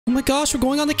Oh my gosh, we're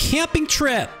going on the camping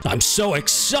trip. I'm so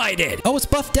excited. Oh, it's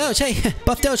Buff Doge. Hey,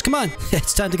 Buff Doge, come on.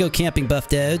 It's time to go camping, Buff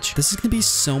Doge. This is going to be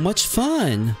so much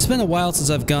fun. It's been a while since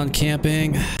I've gone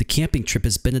camping. The camping trip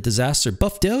has been a disaster.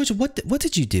 Buff Doge, what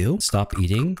did you do? Stop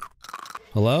eating.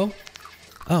 Hello?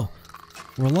 Oh,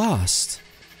 we're lost.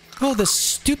 Oh, this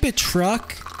stupid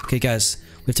truck. Okay, guys,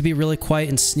 we have to be really quiet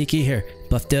and sneaky here.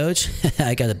 Buff Doge,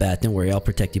 I got a bat. Don't worry, I'll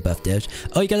protect you, Buff Doge.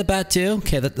 Oh, you got a bat too?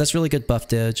 Okay, that's really good, Buff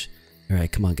Doge. All right,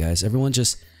 come on, guys. Everyone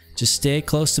just stay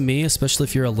close to me, especially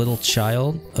if you're a little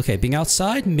child. Okay, being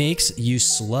outside makes you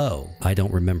slow. I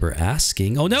don't remember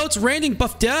asking. Oh no, it's raining,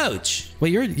 Buff Doge.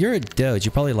 Wait, you're a Doge.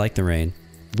 You probably like the rain.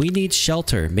 We need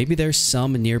shelter. Maybe there's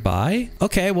some nearby.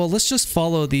 Okay, well, let's just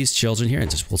follow these children here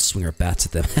and we'll swing our bats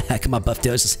at them. Come on, Buff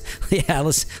Doge. Yeah,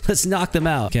 let's knock them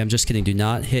out. Okay, I'm just kidding. Do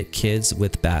not hit kids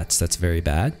with bats. That's very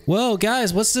bad. Whoa,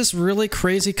 guys, what's this really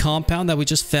crazy compound that we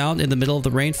just found in the middle of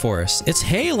the rainforest? It's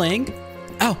hailing.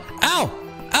 Ow, ow,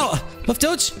 ow. Buff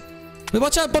Doge. Wait,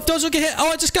 watch out. Buff Doge will get hit. Oh,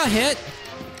 I just got hit.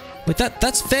 Wait,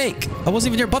 that's fake. I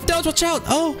wasn't even here. Buff Doge, watch out.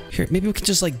 Oh, here, maybe we can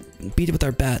just like beat it with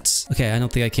our bats. Okay, I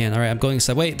don't think I can. All right, I'm going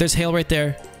inside. Wait, there's hail right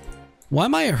there. Why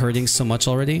am I hurting so much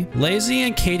already? Lazy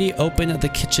and Katie open the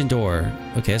kitchen door.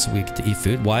 Okay, so we get to eat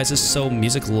food. Why is this so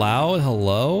music loud?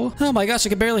 Hello? Oh my gosh, I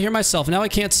can barely hear myself. Now I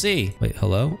can't see. Wait,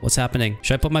 hello? What's happening?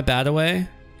 Should I put my bat away?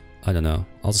 I don't know.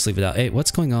 I'll just leave it out. Hey, what's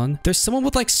going on? There's someone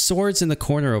with like swords in the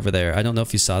corner over there. I don't know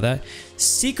if you saw that.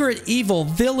 Secret evil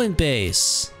villain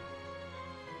base.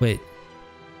 Wait,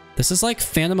 this is like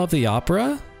Phantom of the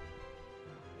Opera?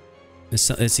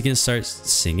 Is he gonna start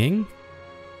singing?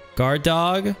 Guard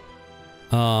dog,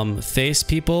 face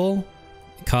people,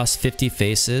 cost 50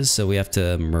 faces, so we have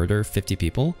to murder 50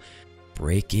 people.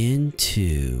 Break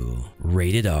into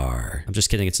rated R. I'm just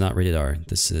kidding, it's not rated R.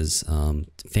 This is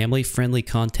family-friendly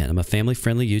content. I'm a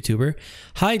family-friendly YouTuber.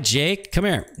 Hi, Jake. Come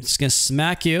here. I'm just gonna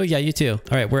smack you. Yeah, you too.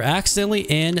 All right, we're accidentally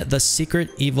in the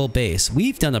secret evil base.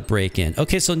 We've done a break-in.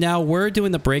 Okay, so now we're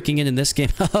doing the breaking in this game.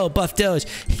 Oh, Buff Doge.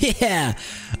 Yeah.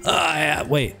 Yeah.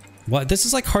 Wait. What? This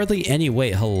is like hardly any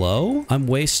weight. Hello? I'm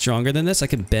way stronger than this. I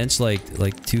can bench like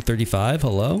 235.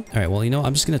 Hello? All right, well, you know,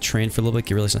 I'm just going to train for a little bit.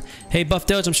 Get really strong. Hey, Buff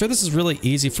Doge, I'm sure this is really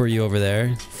easy for you over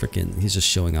there. Freaking, he's just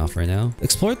showing off right now.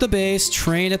 Explore the base,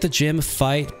 train at the gym,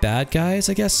 fight bad guys,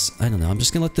 I guess. I don't know. I'm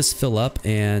just going to let this fill up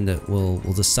and we'll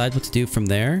decide what to do from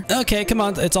there. Okay, come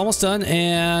on. It's almost done.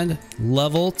 And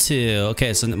level 2.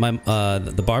 Okay, so my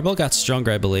the barbell got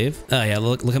stronger, I believe. Oh, yeah,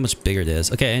 look how much bigger it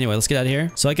is. Okay, anyway, let's get out of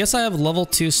here. So I guess I have level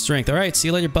 2 strength. All right, see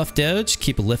you later, Buff Doge.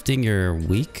 Keep lifting your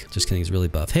weak. Just kidding, he's really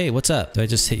buff. Hey, what's up? Did I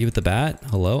just hit you with the bat?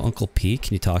 Hello, Uncle Pete.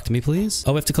 Can you talk to me, please?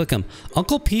 Oh, we have to click him.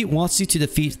 Uncle Pete wants you to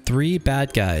defeat 3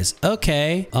 bad guys.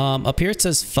 Okay. Up here it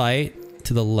says fight.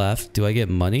 To the left. Do I get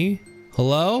money?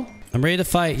 Hello? I'm ready to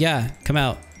fight. Yeah, come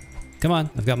out. Come on.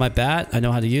 I've got my bat. I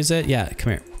know how to use it. Yeah,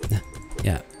 come here.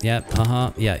 Yeah,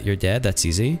 yeah, yeah, you're dead. That's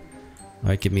easy. All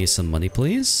right, give me some money,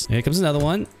 please. Here comes another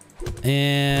one.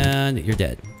 And you're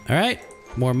dead. All right.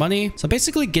 More money. So I'm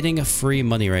basically getting a free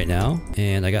money right now.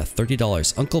 And I got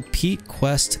 $30. Uncle Pete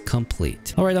quest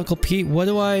complete. All right, Uncle Pete, what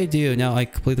do I do? Now I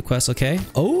complete the quest, okay?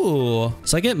 Oh,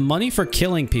 so I get money for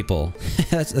killing people.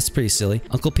 that's pretty silly.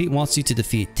 Uncle Pete wants you to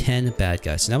defeat 10 bad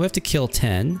guys. So now we have to kill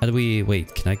 10. How do we,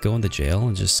 wait, can I go in the jail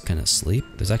and just kind of sleep?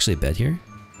 There's actually a bed here.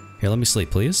 Here, let me sleep,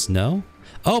 please. No?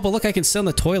 Oh, but look, I can sit on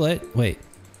the toilet. Wait.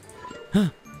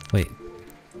 Huh. Wait.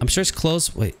 I'm sure it's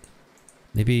closed. Wait.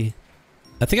 Maybe...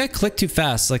 I think I clicked too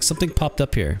fast. Like something popped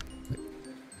up here.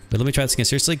 But let me try this again.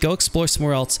 Seriously, go explore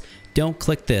somewhere else. Don't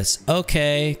click this.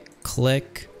 Okay.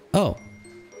 Click. Oh.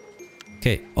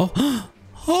 Okay. Oh.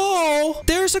 Oh,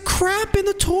 there's a crap in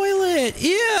the toilet.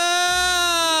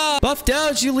 Yeah. Buff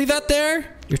Doge, you leave that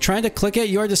there? You're trying to click it?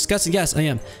 You are disgusting. Yes, I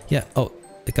am. Yeah. Oh,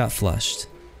 it got flushed.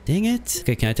 Dang it.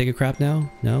 Okay, can I take a crap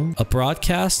now? No. A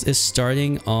broadcast is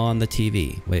starting on the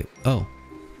TV. Wait. Oh.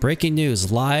 Breaking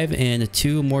news, live in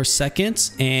 2 more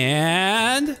seconds,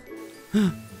 and...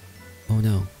 oh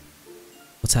no.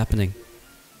 What's happening?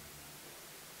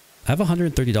 I have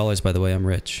 $130, by the way, I'm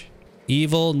rich.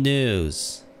 Evil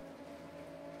news.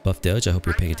 Buff Doge, I hope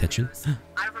you're paying attention.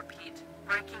 I repeat,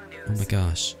 breaking news. Oh my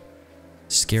gosh.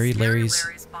 Scary Larry's...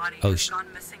 Oh,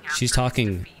 she's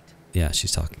talking... Yeah,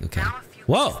 she's talking, okay.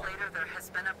 Whoa!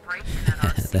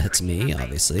 That's me,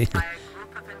 obviously.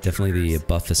 Definitely the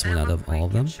buffest one out of all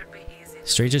of them.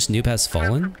 Strangest noob has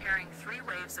fallen?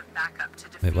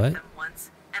 Wait, what?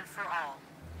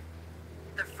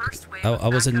 Oh, I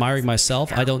was admiring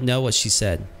myself? I don't know what she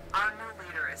said.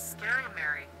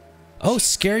 Oh,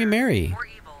 Scary Mary.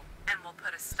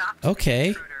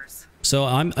 Okay. So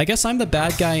I guess I'm the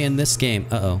bad guy in this game.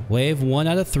 Uh-oh. Wave 1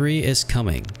 out of 3 is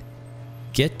coming.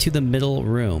 Get to the middle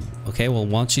room. Okay, well,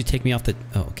 why don't you take me off the...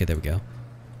 Oh, okay, there we go.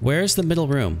 Where's the middle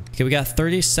room? Okay, we got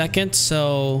 30 seconds,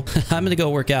 so I'm gonna go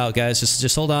work out, guys.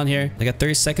 Just hold on here. I got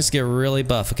 30 seconds to get really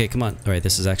buff. Okay, come on. All right,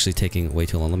 this is actually taking way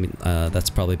too long. Let me, that's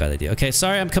probably a bad idea. Okay,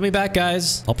 sorry, I'm coming back,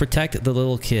 guys. I'll protect the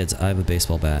little kids. I have a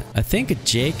baseball bat. I think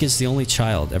Jake is the only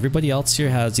child. Everybody else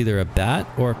here has either a bat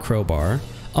or a crowbar.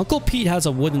 Uncle Pete has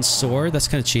a wooden sword. That's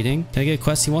kind of cheating. Can I get a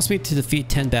quest? He wants me to defeat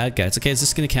 10 bad guys. Okay, is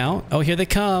this gonna count? Oh, here they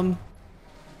come.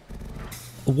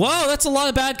 Whoa, that's a lot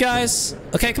of bad guys.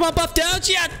 Okay, come on, Buff Doge.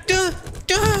 Yeah.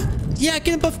 Yeah,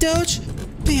 get him, Buff Doge.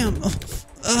 Bam.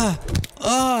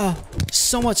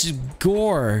 So much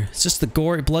gore. It's just the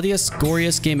bloodiest,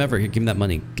 goriest game ever. Here, give me that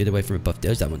money. Get away from it, Buff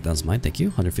Doge. That was mine. Thank you.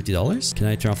 $150. Can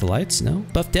I turn off the lights? No.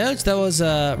 Buff Doge, that was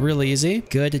really easy.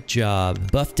 Good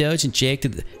job. Buff Doge and Jake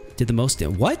did the most.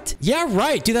 What? Yeah,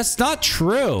 right, dude. That's not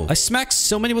true. I smacked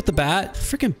so many with the bat.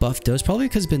 Freaking Buff Doge. Probably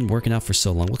because I've been working out for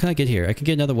so long. What can I get here? I can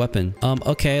get another weapon.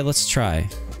 Okay, let's try.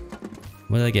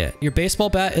 What did I get? Your baseball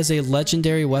bat is a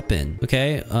legendary weapon.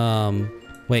 Okay.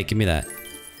 Wait, give me that.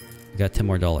 I got $10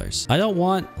 more. I don't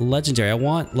want legendary. I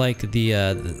want like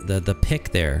the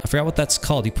pick there. I forgot what that's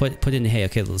called. You put it in hay.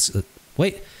 Okay, let's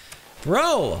wait,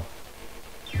 bro.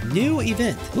 New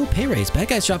event. Ooh, pay raise. Bad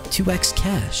guys drop 2x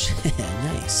cash.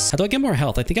 Nice. How do I get more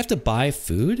health? I think I have to buy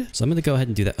food. So I'm going to go ahead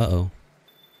and do that. Uh-oh.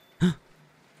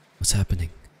 What's happening?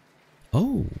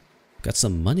 Oh, got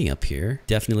some money up here.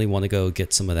 Definitely want to go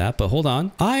get some of that. But hold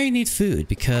on. I need food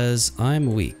because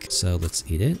I'm weak. So let's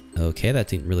eat it. Okay, that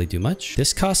didn't really do much.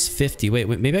 This costs 50. Wait,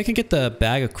 maybe I can get the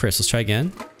bag of crisps. Let's try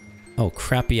again. Oh,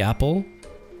 crappy apple.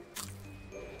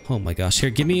 Oh my gosh. Here,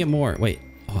 give me more. Wait.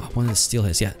 Oh, I wanted to steal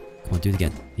his. Yeah. Come on, do it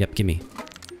again. Yep, gimme.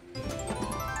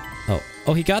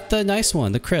 Oh, he got the nice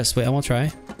one, the crisp. Wait, I won't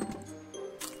try.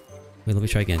 Wait, let me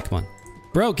try again. Come on.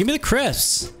 Bro, give me the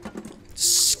crisps.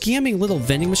 Scamming little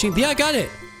vending machine. Yeah, I got it.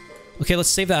 Okay, let's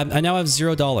save that. I now have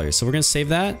 $0. So we're going to save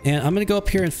that. And I'm going to go up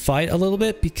here and fight a little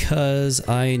bit because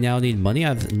I now need money. I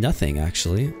have nothing,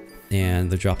 actually. And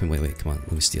they're dropping. Wait, come on.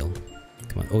 Let me steal.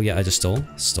 Come on. Oh, yeah, I just stole.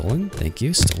 Stolen. Thank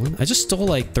you. Stolen. I just stole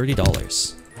like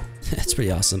 $30. That's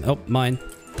pretty awesome. Oh, mine.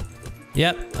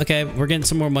 Yep. Okay, we're getting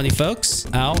some more money, folks.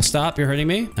 Ow, stop. You're hurting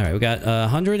me. All right, we got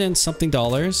 $100 and something.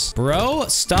 Bro,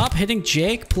 stop hitting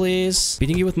Jake, please.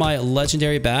 Beating you with my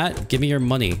legendary bat. Give me your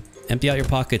money. Empty out your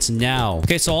pockets now.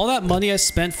 Okay, so all that money I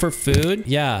spent for food,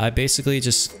 yeah, I basically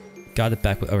just got it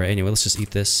back. All right, anyway, let's just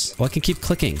eat this. Oh, I can keep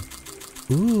clicking.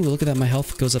 Ooh, look at that. My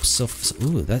health goes up so...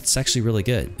 Ooh, that's actually really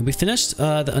good. And we finished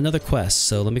another quest,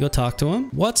 so let me go talk to him.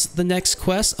 What's the next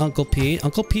quest, Uncle Pete?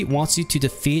 Uncle Pete wants you to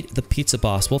defeat the pizza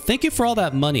boss. Well, thank you for all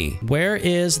that money. Where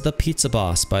is the pizza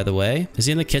boss, by the way? Is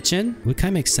he in the kitchen? It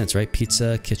kind of makes sense, right?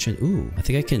 Pizza, kitchen. Ooh, I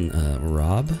think I can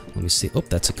rob. Let me see. Oh,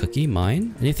 that's a cookie.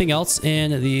 Mine. Anything else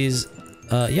in these...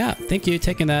 yeah, thank you.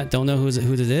 Taking that. Don't know who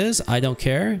it is. I don't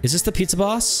care. Is this the pizza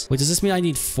boss? Wait, does this mean I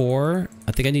need 4?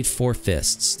 I think I need 4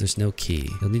 fists. There's no key.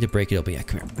 You'll need to break it open. Yeah,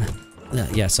 come here.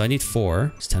 Yeah, so I need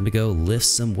 4. It's time to go lift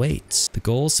some weights. The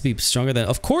goal is to be stronger than...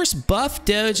 Of course, Buff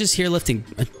Doge is here lifting.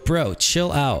 Bro,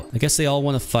 chill out. I guess they all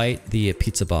want to fight the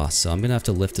pizza boss, so I'm going to have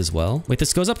to lift as well. Wait,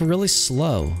 this goes up really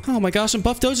slow. Oh my gosh, and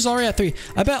Buff Doge is already at 3.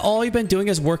 I bet all you've been doing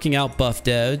is working out, Buff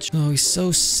Doge. Oh, he's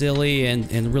so silly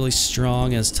and really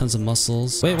strong, has tons of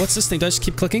muscles. Wait, what's this thing? Do I just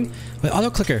keep clicking? Wait, auto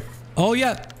clicker. Oh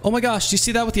yeah. Oh my gosh, do you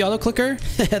see that with the auto clicker?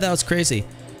 That was crazy.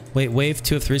 Wait, wave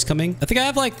 2 of 3 is coming. I think I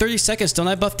have like 30 seconds, don't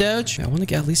I, Buff Doge? I want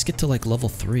to at least get to like level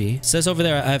 3. It says over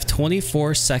there I have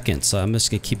 24 seconds, so I'm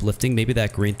just gonna keep lifting. Maybe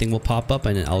that green thing will pop up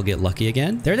and I'll get lucky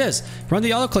again. There it is. Run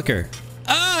the auto clicker.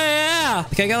 Oh yeah.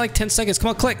 Okay, I got like 10 seconds.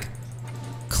 Come on, click.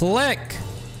 Click.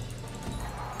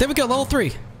 There we go, level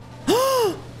 3.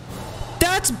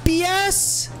 That's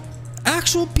BS.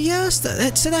 Actual BS.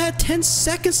 It said I had 10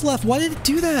 seconds left. Why did it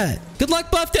do that? Good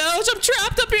luck, Buff Doge. I'm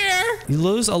trapped up here. You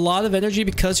lose a lot of energy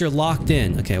because you're locked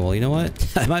in. Okay, well, you know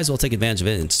what? I might as well take advantage of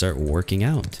it and start working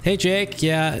out. Hey, Jake.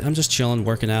 Yeah, I'm just chilling,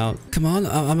 working out. Come on.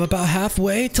 I'm about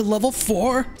halfway to level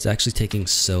 4. It's actually taking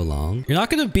so long. You're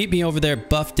not going to beat me over there,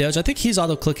 Buff Doge. I think he's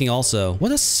auto-clicking also.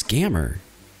 What a scammer.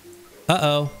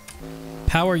 Uh-oh.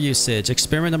 Power usage.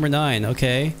 Experiment number 9.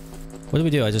 Okay. What do we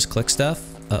do? I just click stuff?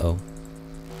 Uh-oh.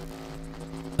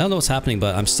 I don't know what's happening,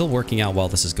 but I'm still working out while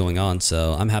this is going on,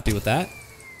 so I'm happy with that.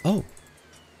 Oh.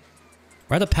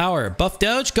 We're out of power. Buff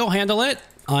Doge, go handle it.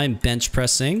 I'm bench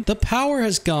pressing. The power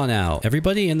has gone out.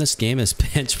 Everybody in this game is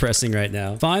bench pressing right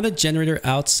now. Find the generator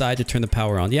outside to turn the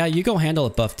power on. Yeah, you go handle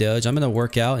it, Buff Doge. I'm going to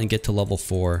work out and get to level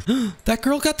 4. That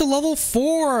girl got to level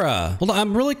 4. Hold on,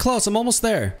 I'm really close. I'm almost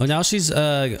there. Oh, now she's,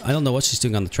 I don't know what she's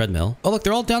doing on the treadmill. Oh, look,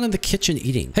 they're all down in the kitchen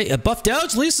eating. Hey, Buff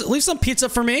Doge, leave some pizza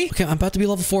for me. Okay, I'm about to be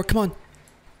level 4. Come on.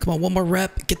 Come on, one more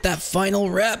rep. Get that final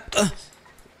rep.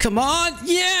 Come on.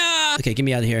 Yeah. Okay, get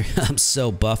me out of here. I'm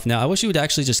so buff now. I wish you would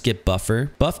actually just get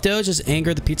buffer. Buff Doge just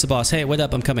angered the pizza boss. Hey, wait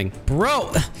up. I'm coming.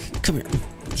 Bro, come here.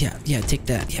 Yeah, take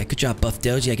that. Yeah, good job, Buff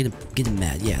Doge. Yeah, get him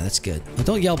mad. Yeah, that's good. Oh,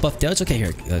 don't yell, Buff Doge. Okay,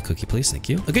 here, cookie, please. Thank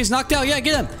you. Okay, he's knocked out. Yeah,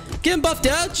 get him. Get him, Buff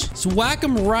Doge. Just whack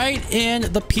him right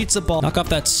in the pizza ball. Knock off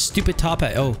that stupid top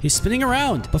hat. Oh, he's spinning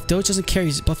around. Buff Doge doesn't care.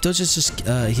 Buff Doge is just,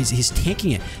 he's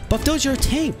tanking it. Buff Doge, you're a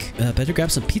tank. Better grab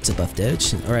some pizza, Buff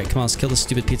Doge. All right, come on, let's kill this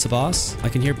stupid pizza boss. I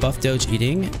can hear Buff Doge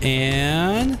eating,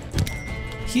 and...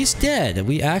 he's dead.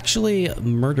 We actually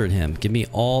murdered him. Give me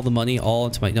all the money, all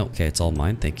into my... no, okay, it's all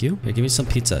mine. Thank you. Here, give me some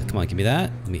pizza. Come on, give me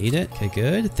that. Let me eat it. Okay,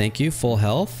 good. Thank you. Full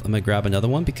health. I'm gonna grab another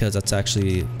one because that's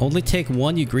actually... only take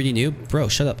one, you greedy noob. Bro,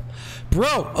 shut up.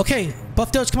 Bro, okay.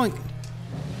 Buff Doge, come on.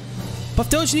 Buff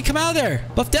Doge, you need to come out of there.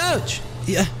 Buff Doge.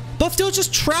 Yeah. Buff Doge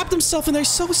just trapped himself in there.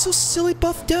 So silly,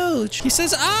 Buff Doge. He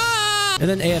says, ah! And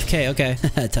then AFK. Okay.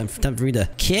 time for me to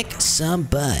kick some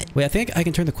butt. Wait, I think I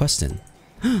can turn the quest in.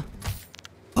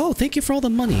 Oh, thank you for all the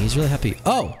money. He's really happy.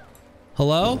 Oh,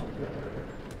 hello?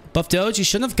 Buff Doge, you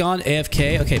shouldn't have gone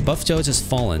AFK. Okay, Buff Doge has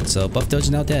fallen, so Buff Doge is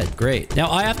now dead. Great.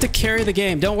 Now I have to carry the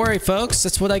game. Don't worry, folks.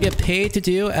 That's what I get paid to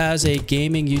do as a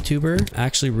gaming YouTuber.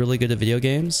 Actually really good at video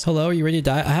games. Hello, are you ready to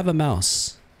die? I have a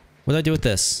mouse. What do I do with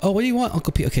this? Oh, what do you want,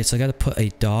 Uncle P? Okay, so I got to put a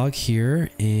dog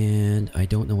here, and I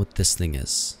don't know what this thing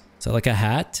is. Is that like a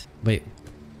hat? Wait.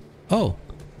 Oh.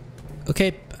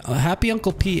 Okay, happy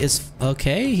Uncle P is...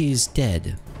 okay, he's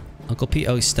dead. Uncle P,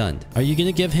 oh, he's stunned. Are you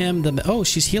gonna give him the... oh,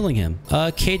 she's healing him.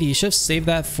 Katie, you should have saved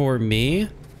that for me,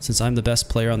 since I'm the best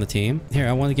player on the team. Here,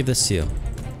 I want to give this to you.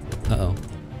 Uh-oh.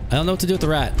 I don't know what to do with the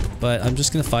rat, but I'm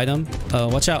just gonna fight him. Oh,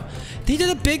 watch out. They did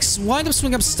a big wind-up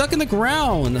swing. I'm stuck in the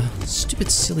ground.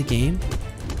 Stupid, silly game.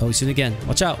 Oh, he's doing it again.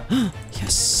 Watch out.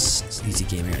 Yes. It's an easy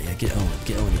game here. Yeah, get Owen.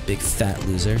 Get Owen, you big fat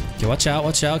loser. Okay, watch out.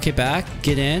 Watch out. Okay, back.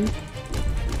 Get in.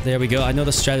 There we go. I know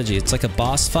the strategy. It's like a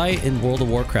boss fight in World of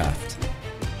Warcraft.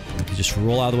 You just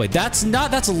roll out of the way. That's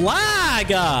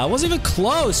lag! I wasn't even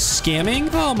close, scamming.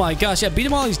 Oh my gosh. Yeah, beat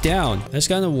him while he's down. I just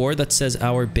got an award that says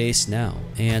our base now.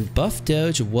 And Buff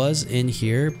Doge was in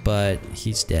here, but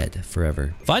he's dead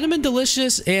forever. Vitamin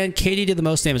Delicious and Katie did the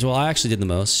most damage. Well, I actually did the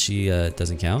most. She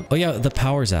doesn't count. Oh yeah, the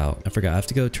power's out. I forgot. I have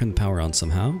to go turn the power on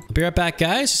somehow. I'll be right back,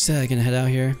 guys. Just gonna head out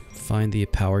here. Find the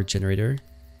power generator.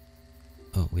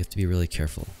 Oh, we have to be really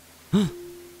careful.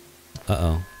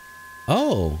 Uh-oh.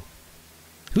 Oh!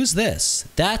 Who's this?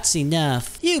 That's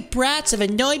enough. You brats have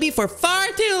annoyed me for far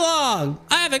too long!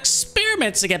 I have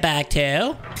experiments to get back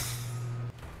to!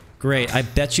 Great, I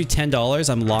bet you $10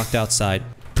 I'm locked outside.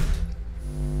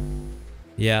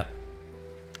 Yep.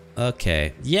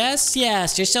 Okay. Yes,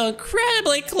 you're so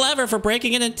incredibly clever for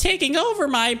breaking in and taking over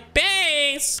my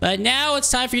base! But now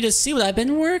it's time for you to see what I've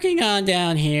been working on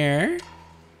down here.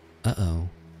 Uh-oh.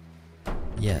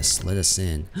 Yes, let us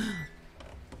in.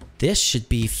 This should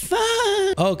be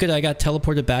fun. Oh, good. I got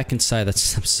teleported back inside. I'm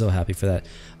so happy for that.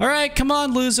 All right, come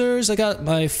on, losers. I got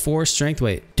my 4 strength.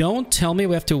 Wait, don't tell me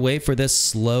we have to wait for this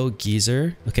slow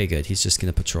geezer. Okay, good. He's just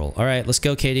going to patrol. All right, let's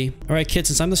go, Katie. All right, kids,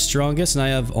 since I'm the strongest and I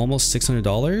have almost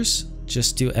 $600,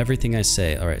 just do everything I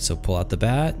say. All right, so pull out the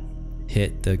bat,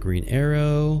 hit the green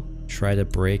arrow, try to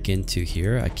break into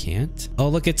here. I can't. Oh,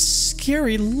 look, it's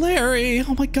Scary Larry.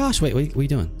 Oh my gosh. Wait, what are you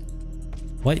doing?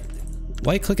 Why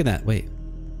are you clicking that? Wait.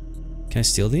 Can I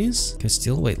steal these? Can I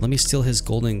steal? Wait, let me steal his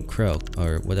golden crow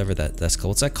or whatever that's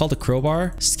called. What's that called? A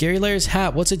crowbar? Scary Larry's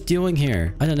hat. What's it doing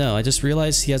here? I don't know. I just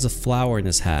realized he has a flower in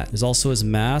his hat. There's also his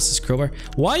mask, his crowbar.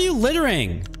 Why are you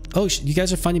littering? Oh, you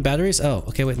guys are finding batteries? Oh,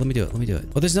 okay. Wait, let me do it. Let me do it.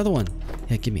 Oh, there's another one.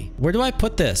 Yeah, give me. Where do I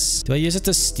put this? Do I use it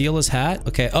to steal his hat?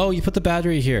 Okay. Oh, you put the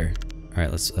battery here. All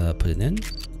right, let's put it in.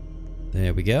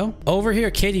 There we go. Over here,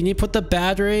 Katie, you need to put the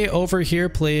battery over here,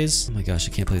 please. Oh my gosh,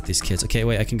 I can't play with these kids. Okay,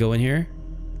 wait, I can go in here.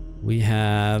 We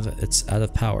have... it's out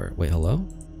of power. Wait, hello?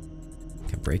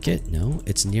 Can I break it? No,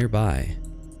 it's nearby.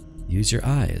 Use your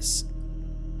eyes.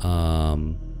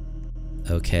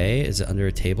 Okay, is it under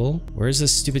a table? Where is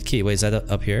this stupid key? Wait, is that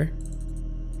up here?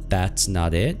 That's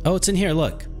not it. Oh, it's in here,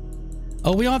 look.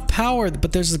 Oh, we don't have power,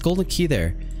 but there's a golden key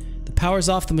there. The power's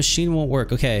off, the machine won't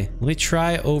work. Okay, let me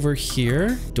try over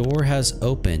here. Door has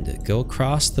opened. Go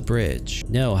across the bridge.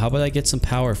 No, how about I get some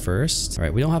power first? All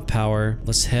right, we don't have power.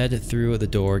 Let's head through the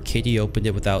door. Katie opened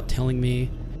it without telling me.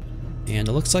 And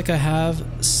it looks like I have...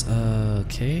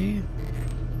 okay.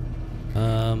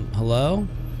 Hello?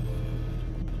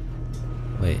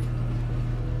 Wait.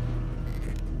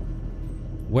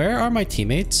 Where are my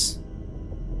teammates?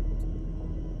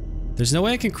 There's no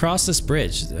way I can cross this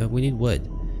bridge. We need wood.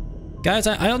 Guys,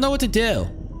 I don't know what to do.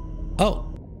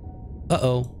 Oh.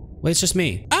 Uh-oh. Wait, it's just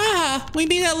me. Ah! Ah, we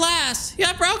meet at last. You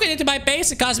have broken into my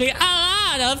base and caused me a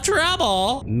lot of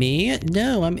trouble. Me?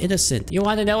 No, I'm innocent. You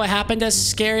want to know what happened to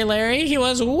Scary Larry? He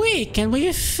was weak and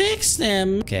we fixed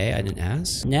him. Okay, I didn't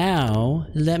ask. Now,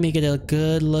 let me get a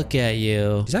good look at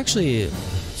you.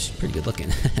 She's pretty good looking.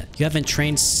 You haven't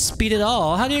trained speed at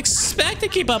all. How do you expect to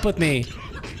keep up with me?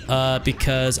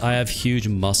 Because I have huge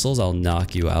muscles, I'll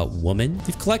knock you out, woman.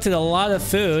 You've collected a lot of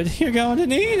food. You're going to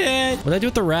need it. What did I do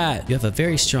with the rat? You have a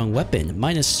very strong weapon.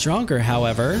 Mine is stronger,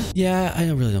 however. Yeah, I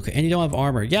don't really know. Okay, and you don't have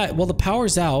armor. Yeah, well, the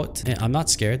power's out. I'm not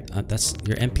scared. That's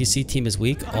your NPC team is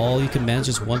weak. All you can manage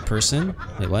is one person.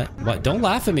 Wait, what? What? Don't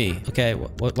laugh at me. Okay,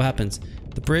 what happens?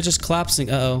 The bridge is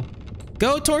collapsing. Uh-oh.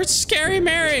 Go towards Scary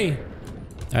Mary.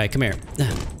 All right, come here.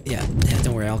 Yeah,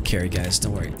 don't worry. I'll carry, guys.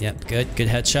 Don't worry. Yep, good. Good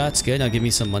headshots. Good. Now give me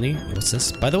some money. What's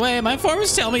this? By the way, my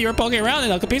informants tell me you were poking around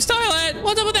in Uncle Pete's toilet.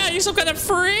 What's up with that? You some kind of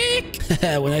freak?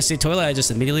 When I say toilet, I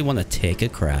just immediately want to take a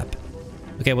crap.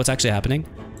 Okay, what's actually happening?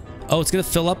 Oh, it's going to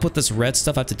fill up with this red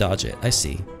stuff. I have to dodge it. I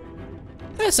see.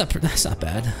 That's not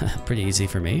bad. Pretty easy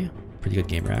for me. Pretty good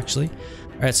gamer, actually.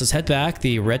 All right, so let's head back.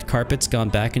 The red carpet's gone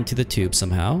back into the tube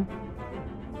somehow.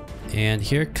 And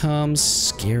here comes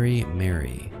Scary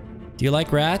Mary. Do you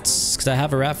like rats? Because I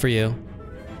have a rat for you.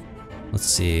 Let's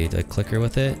see. Do I click her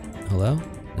with it? Hello?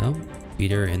 No?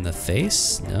 Beat her in the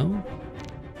face? No?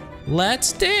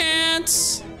 Let's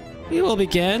dance! We will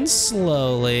begin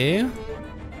slowly.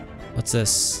 What's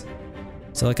this?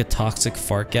 Is that like a toxic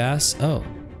fart gas? Oh.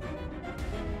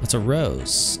 That's a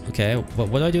rose. Okay, but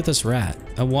what do I do with this rat?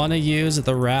 I want to use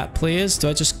the rat, please. Do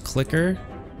I just click her?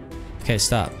 Okay,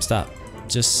 stop.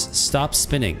 Just stop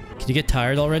spinning. Can you get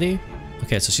tired already?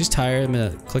 Okay, so she's tired. I'm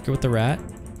gonna click her with the rat.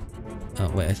 Oh,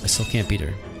 wait, I still can't beat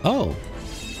her. Oh!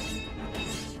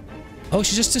 Oh,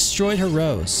 she just destroyed her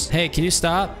rose. Hey, can you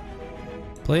stop?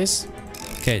 Please?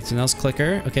 Okay, so now let's click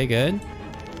her. Okay, good.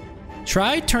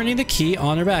 Try turning the key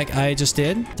on her back. I just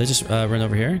did. Did I just run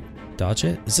over here? Dodge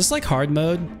it? Is this like hard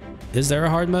mode? Is there a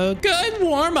hard mode? Good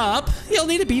warm up. You'll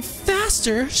need to be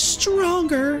faster,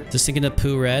 stronger. Just thinking of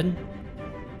Pooh Red.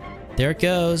 There it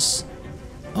goes.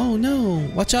 Oh no.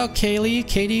 Watch out, Kaylee,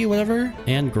 Katie, whatever.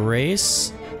 And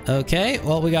Grace. Okay,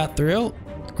 well, we got through.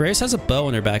 Grace has a bow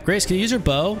in her back. Grace, can you use your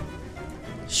bow?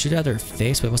 Shoot at her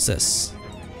face. Wait, what's this?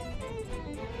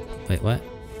 Wait, what?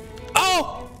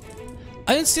 Oh!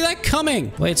 I didn't see that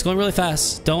coming. Wait, it's going really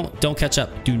fast. Don't catch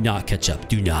up. Do not catch up.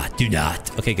 Do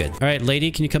not. Okay, good. All right,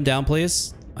 lady, can you come down,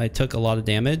 please? I took a lot of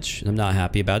damage. I'm not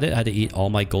happy about it. I had to eat all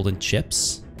my golden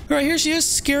chips. All right, here she is,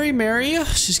 Scary Mary.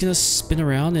 She's gonna spin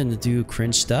around and do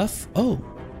cringe stuff. Oh,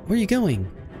 where are you going?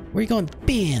 Where are you going?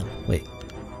 Bam! Wait,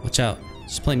 watch out.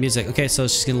 She's playing music. Okay, so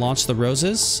she's gonna launch the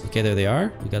roses. Okay, there they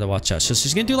are. We gotta watch out. So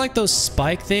she's gonna do like those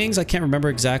spike things. I can't remember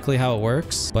exactly how it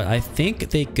works, but I think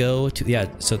they go to, yeah,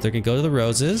 so they're gonna go to the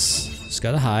roses. Just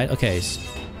gotta hide. Okay,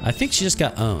 I think she just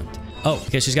got owned. Oh,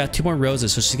 okay, she's got 2 more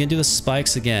roses, so she's gonna do the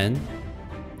spikes again.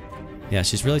 Yeah,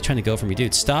 she's really trying to go for me.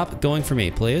 Dude, stop going for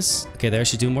me, please. Okay, there.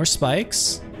 She's doing more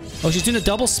spikes. Oh, she's doing a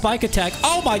double spike attack.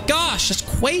 Oh my gosh, that's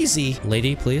crazy.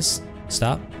 Lady, please,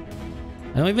 stop.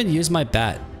 I don't even use my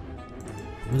bat.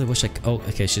 I really wish I could. Oh,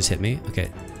 okay, she just hit me. Okay,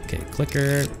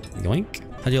 clicker. Yoink.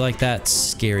 How do you like that,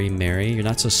 Scary Mary? You're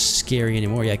not so scary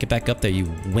anymore. Yeah, get back up there, you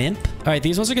wimp. All right,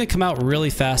 these ones are going to come out really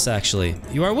fast, actually.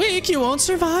 You are weak. You won't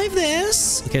survive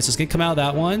this. Okay, so it's going to come out of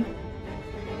that one.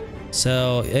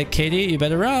 So, Katie, you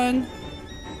better run.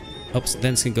 Oops,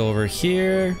 then it's gonna go over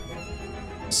here.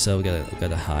 So we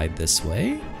gotta hide this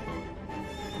way.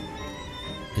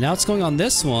 And now it's going on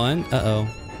this one. Uh-oh.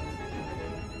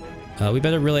 We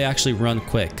better really actually run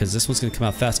quick, because this one's gonna come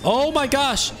out fast. Oh my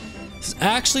gosh! This is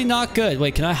actually not good.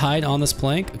 Wait, can I hide on this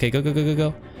plank? Okay, go.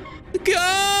 Go!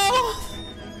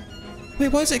 Wait,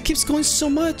 why is it keeps going so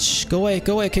much? Go away.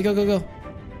 Okay, go. Oh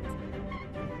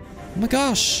my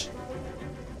gosh.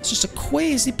 It's just a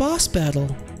crazy boss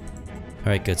battle. All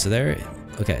right, good. So there.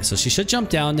 Okay, so she should jump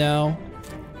down now.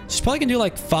 She's probably gonna do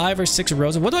like 5 or 6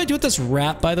 roses. What do I do with this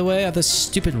rat, by the way? I have this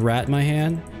stupid rat in my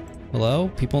hand.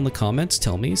 Hello? People in the comments,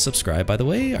 tell me. Subscribe, by the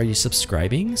way. Are you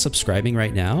subscribing? Subscribing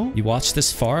right now? You watched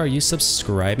this far? Are you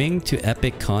subscribing to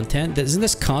epic content? Isn't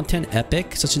this content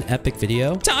epic? Such an epic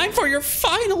video. Time for your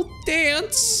final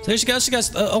dance. So there she goes. She got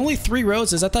only 3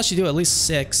 roses. I thought she'd do at least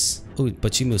 6. Ooh,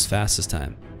 but she moves fast this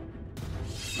time.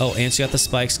 Oh, and she got the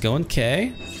spikes going.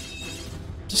 Okay.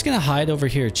 Just gonna hide over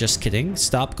here. Just kidding.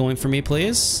 Stop going for me,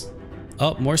 please.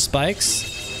 Oh, more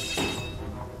spikes.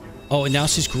 Oh, and now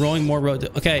she's growing more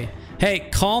road. Okay. Hey,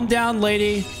 calm down,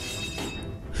 lady.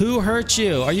 Who hurt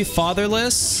you? Are you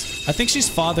fatherless? I think she's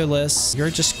fatherless. You're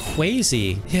just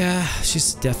crazy. Yeah,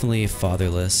 she's definitely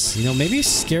fatherless. You know, maybe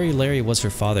Scary Larry was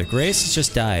her father. Grace has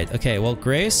just died. Okay, well,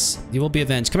 Grace, you will be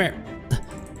avenged. Come here.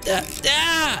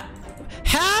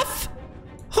 Half?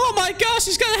 Oh my gosh,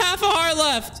 she's got half a heart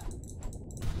left.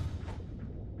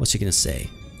 What's she gonna say?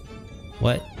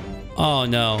 What? Oh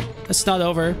no, that's not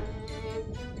over.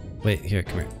 Wait, here,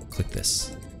 come here. Click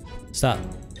this. Stop.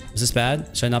 Is this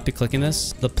bad? Should I not be clicking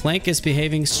this? The plank is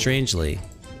behaving strangely.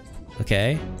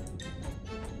 Okay.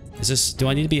 Is this... Do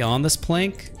I need to be on this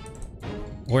plank?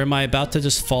 Or am I about to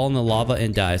just fall in the lava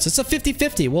and die? So it's a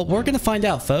 50-50. Well, we're gonna find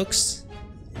out, folks.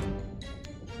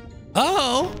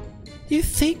 Oh! You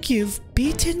think you've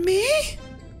beaten me?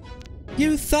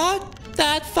 You thought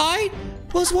that fight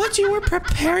was what you were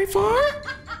preparing for?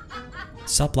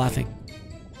 Stop laughing.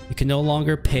 You can no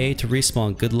longer pay to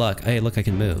respawn. Good luck. Hey, look, I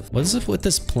can move. What is it with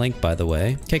this plank, by the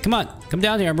way? Okay, come on. Come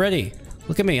down here. I'm ready.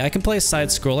 Look at me. I can play a side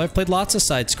scroller. I've played lots of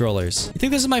side scrollers. You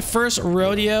think this is my first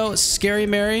rodeo, Scary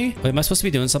Mary? Wait, am I supposed to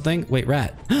be doing something? Wait,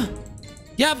 rat.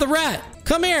 Yeah, I have the rat.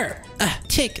 Come here.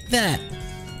 Take that.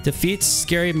 Defeats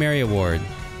Scary Mary Award.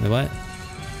 Wait, what?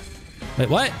 Wait,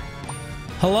 what?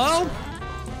 Hello?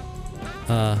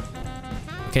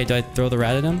 Okay, do I throw the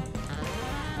rat at him?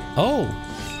 Oh.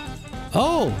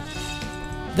 Oh.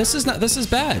 This is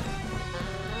bad.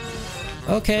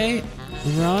 Okay.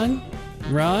 Run.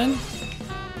 Run.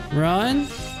 Run.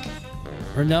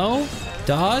 Or no.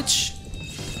 Dodge.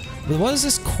 What is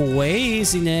this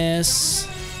craziness?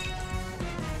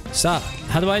 Stop.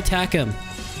 How do I attack him?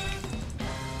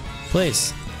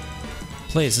 Please.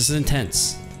 Please, this is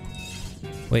intense.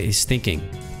 Wait, he's thinking.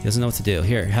 He doesn't know what to do.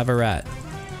 Here, have a rat.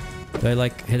 Do I,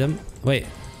 like, hit him? Wait.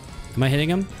 Am I hitting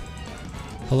him?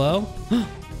 Hello?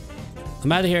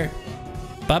 I'm out of here.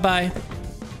 Bye-bye.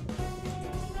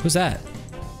 Who's that?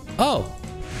 Oh.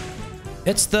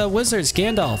 It's the wizards,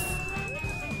 Gandalf.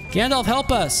 Gandalf,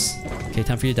 help us. Okay,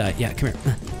 time for you to die. Yeah, come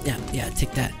here. Yeah,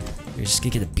 take that. You're just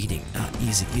gonna get a beating.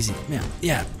 Easy, easy.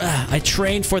 Yeah. I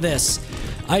trained for this.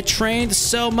 I trained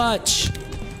so much.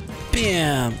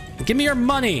 Bam. Give me your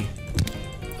money.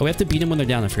 Oh, we have to beat him when they're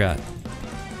down. I forgot.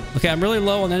 Okay, I'm really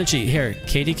low on energy. Here,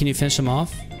 Katie, can you finish him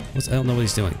off? I don't know what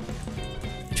he's doing.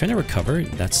 I'm trying to recover.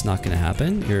 That's not gonna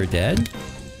happen. You're dead.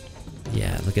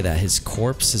 Yeah, look at that. His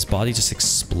corpse, his body just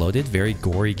exploded. Very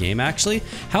gory game, actually.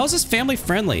 How is this family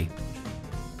friendly?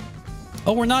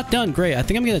 Oh, we're not done. Great. I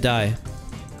think I'm gonna die.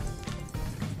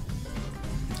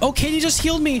 Oh, Katie just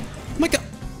healed me. Oh my god.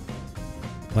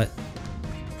 What?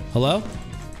 Hello?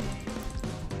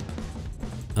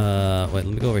 Wait,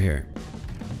 let me go over here.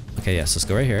 Okay, yes, let's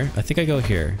go right here. I think I go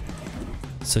here.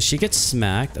 So she gets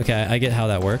smacked. Okay, I get how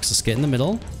that works. Let's get in the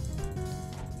middle.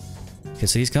 Okay,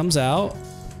 so he comes out.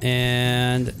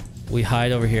 And we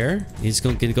hide over here. He's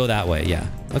going to go that way. Yeah.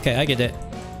 Okay, I get it.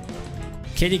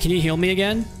 Katie, can you heal me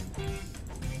again?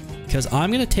 Because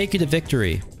I'm going to take you to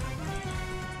victory.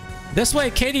 This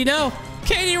way, Katie, no.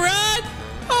 Katie, run!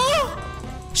 Oh!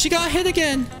 She got hit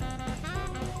again.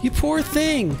 You poor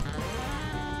thing.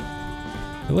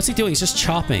 What's he doing? He's just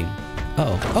chopping.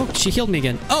 Oh, she healed me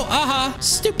again. Oh, aha!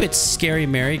 Stupid Scary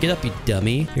Mary. Get up, you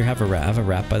dummy. Here, have a rat. Have a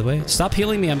rat, by the way. Stop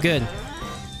healing me. I'm good.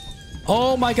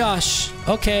 Oh my gosh.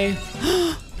 Okay.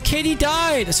 Katie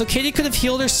died. So Katie could have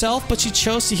healed herself, but she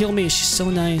chose to heal me. She's so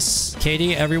nice.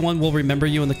 Katie, everyone will remember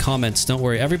you in the comments. Don't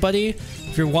worry. Everybody,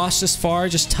 if you're watched this far,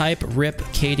 just type RIP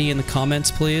Katie in the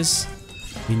comments, please.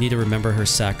 We need to remember her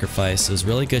sacrifice. It was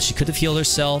really good. She could have healed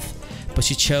herself, but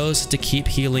she chose to keep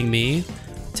healing me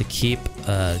to keep,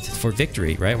 for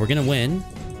victory, right? We're gonna win.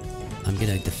 I'm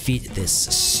gonna defeat this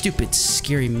stupid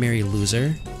Scary Mary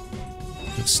loser.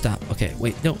 No, stop. Okay,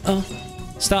 wait, no,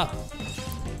 stop.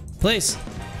 Please.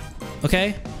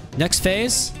 Okay, next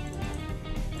phase.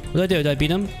 What do I do? Do I beat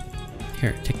him?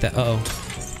 Here, take that. Uh-oh.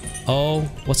 Oh,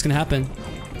 what's gonna happen?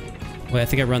 Wait, I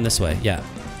think I run this way. Yeah.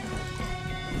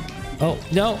 Oh,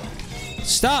 no.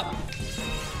 Stop.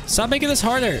 Stop making this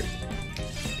harder.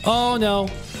 Oh, no.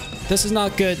 This is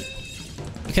not good.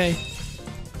 Okay.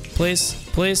 Please,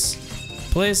 please,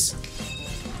 please.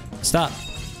 Stop.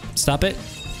 Stop it.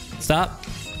 Stop.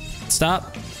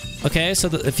 Stop. Okay, so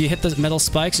if you hit the metal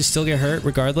spikes, you still get hurt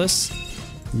regardless.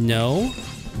 No.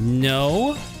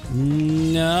 No.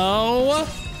 No.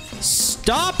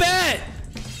 Stop it!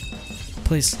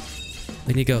 Please.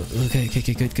 I need to go. Okay,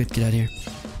 good. Get out of here.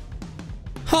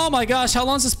 Oh my gosh, how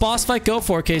long does this boss fight go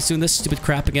for? Okay, soon this stupid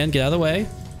crap again. Get out of the way.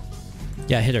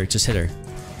 Yeah, hit her. Just hit her.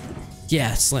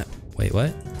 Yeah, slam. Wait,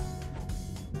 what?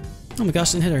 Oh my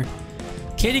gosh, didn't hit her.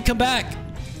 Katie, come back.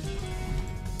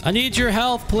 I need your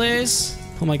help, please.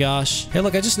 Oh my gosh. Hey,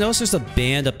 look, I just noticed there's a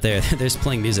band up there. They're just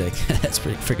playing music. That's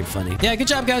pretty freaking funny. Yeah, good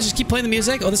job, guys. Just keep playing the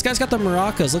music. Oh, this guy's got the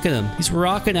maracas. Look at him. He's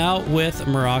rocking out with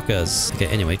maracas. Okay,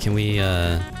 anyway, can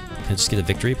I just get a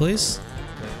victory, please?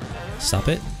 Stop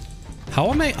it. How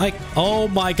am I like, oh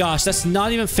my gosh, that's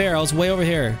not even fair. I was way over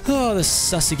here. Oh, this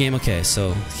sussy game. Okay,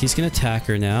 so he's gonna attack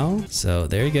her now. So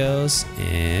there he goes.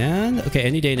 And okay,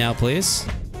 any day now, please.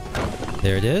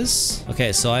 There it is.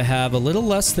 Okay, so I have a little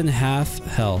less than half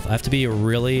health. I have to be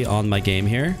really on my game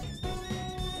here.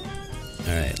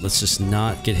 All right, let's just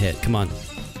not get hit. Come on.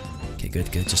 Okay,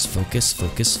 good, good. Just focus,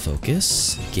 focus,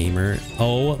 focus. Gamer.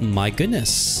 Oh my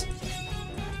goodness.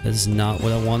 That is not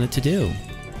what I wanted to do.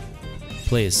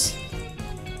 Please.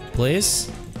 Please?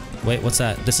 Wait, what's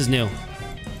that? This is new.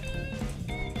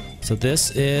 So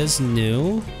this is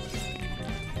new.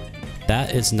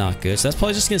 That is not good. So that's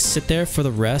probably just gonna sit there for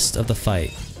the rest of the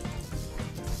fight.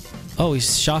 Oh,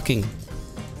 he's shocking.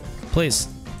 Please.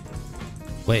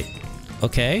 Wait.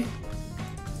 Okay.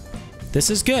 This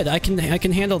is good. I can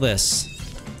handle this.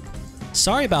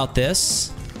 Sorry about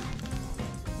this.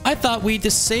 I thought we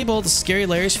disabled Scary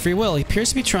Larry's free will. He appears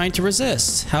to be trying to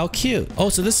resist. How cute. Oh,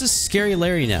 so this is Scary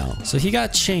Larry now. So he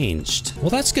got changed. Well,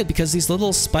 that's good because these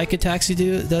little spike attacks he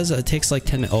does, it takes like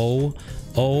 10 minutes.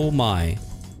 Oh my.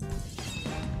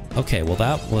 Okay, well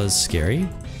that was scary.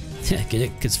 Get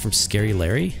it? Because from Scary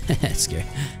Larry? Scary.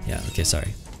 Yeah, okay,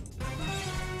 sorry.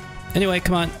 Anyway,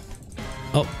 come on.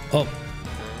 Oh.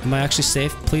 Am I actually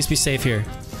safe? Please be safe here.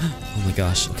 Oh my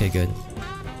gosh. Okay, good.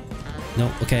 No,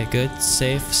 okay, good.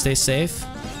 Safe. Stay safe.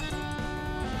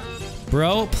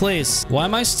 Bro, please. Why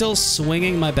am I still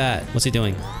swinging my bat? What's he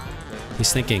doing?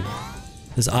 He's thinking.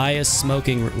 His eye is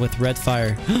smoking with red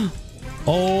fire.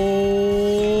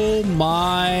 Oh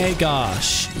my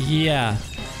gosh. Yeah.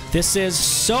 This is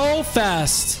so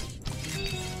fast.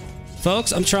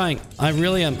 Folks, I'm trying. I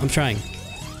really am. I'm trying.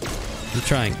 But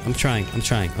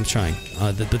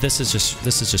this is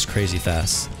just crazy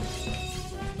fast.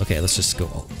 Okay, let's just go.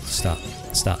 Oh, stop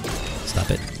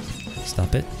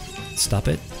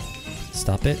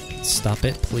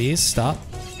it, please, stop.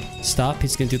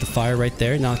 He's gonna do the fire right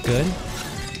there. Not good.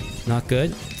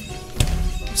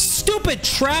 Stupid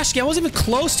trash game. I wasn't even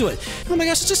close to it. Oh my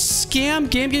gosh, it's just scam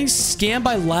game getting scammed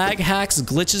by lag hacks,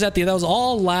 glitches at the end. That was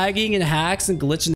all lagging and hacks and glitching.